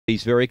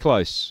He's very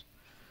close.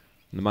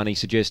 The money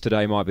suggests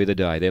today might be the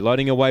day. They're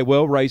loading away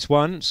well. Race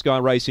 1, Sky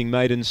Racing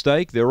Maiden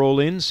Stake. They're all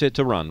in, set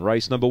to run.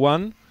 Race number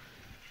 1.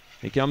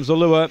 Here comes the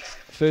lure.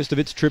 First of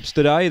its trips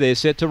today. They're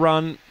set to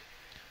run.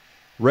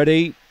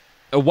 Ready.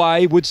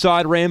 Away.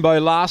 Woodside Rambo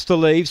last to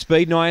leave.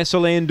 Speed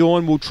Nyasaland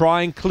Dawn will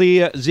try and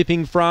clear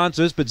Zipping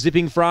Francis, but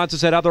Zipping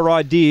Francis had other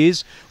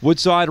ideas.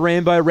 Woodside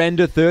Rambo ran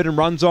to third and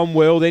runs on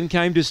well. Then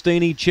came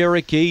Destiny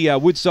Cherokee.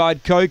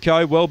 Woodside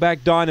Coco, well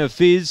back Dinah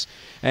Fizz.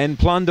 And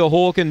Plunder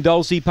Hawk and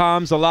Dulcie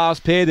Palms, the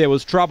last pair. There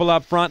was trouble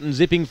up front and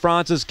Zipping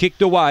Francis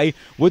kicked away.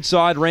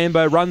 Woodside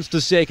Rambo runs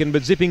to second,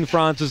 but Zipping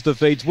Francis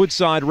defeats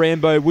Woodside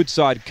Rambo,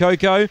 Woodside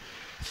Coco.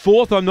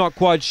 Fourth, I'm not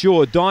quite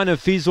sure. Dinah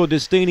Fizz or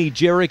Destiny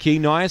Cherokee,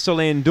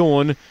 Nyasaland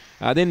Dawn,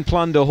 then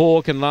Plunder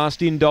Hawk, and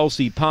last in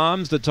Dulcie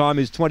Palms. The time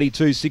is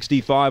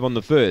 22.65 on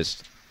the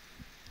first.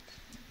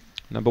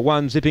 Number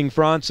 1, Zipping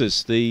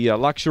Francis, the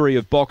luxury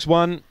of box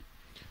 1,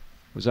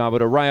 was able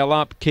to rail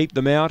up, keep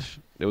them out.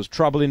 There was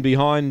trouble in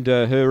behind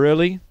her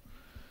early,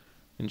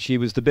 and she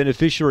was the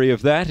beneficiary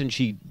of that, and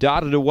she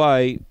darted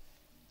away.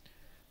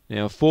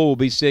 Now 4 will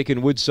be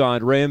second,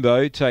 Woodside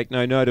Rambo. Take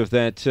no note of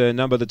that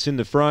number that's in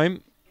the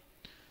frame.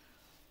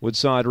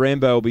 Woodside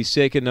Rambo will be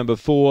second, number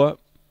 4.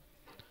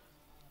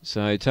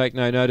 So take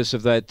no notice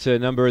of that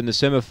number in the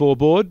semaphore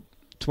board.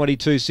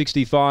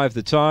 22.65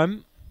 the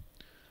time.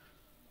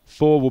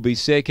 4 will be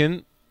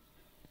second.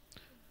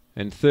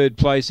 And third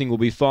placing will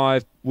be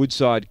 5,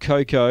 Woodside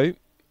Coco.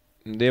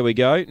 And there we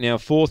go. Now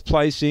fourth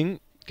placing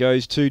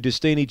goes to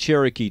Destiny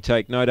Cherokee.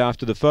 Take note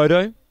after the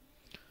photo.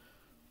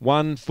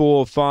 1,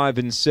 4, 5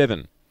 and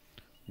 7.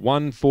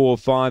 1, 4,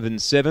 5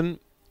 and 7.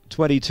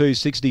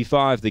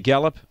 22.65 the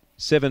gallop.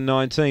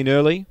 7.19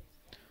 early.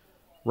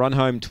 Run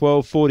home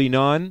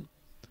 12.49.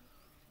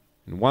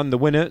 And won the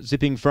winner,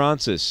 Zipping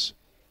Francis.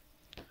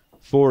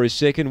 4 is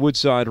second,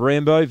 Woodside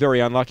Rambo. Very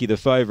unlucky the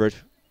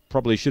favourite.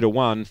 Probably should have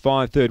won.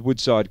 5 third,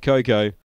 Woodside Coco.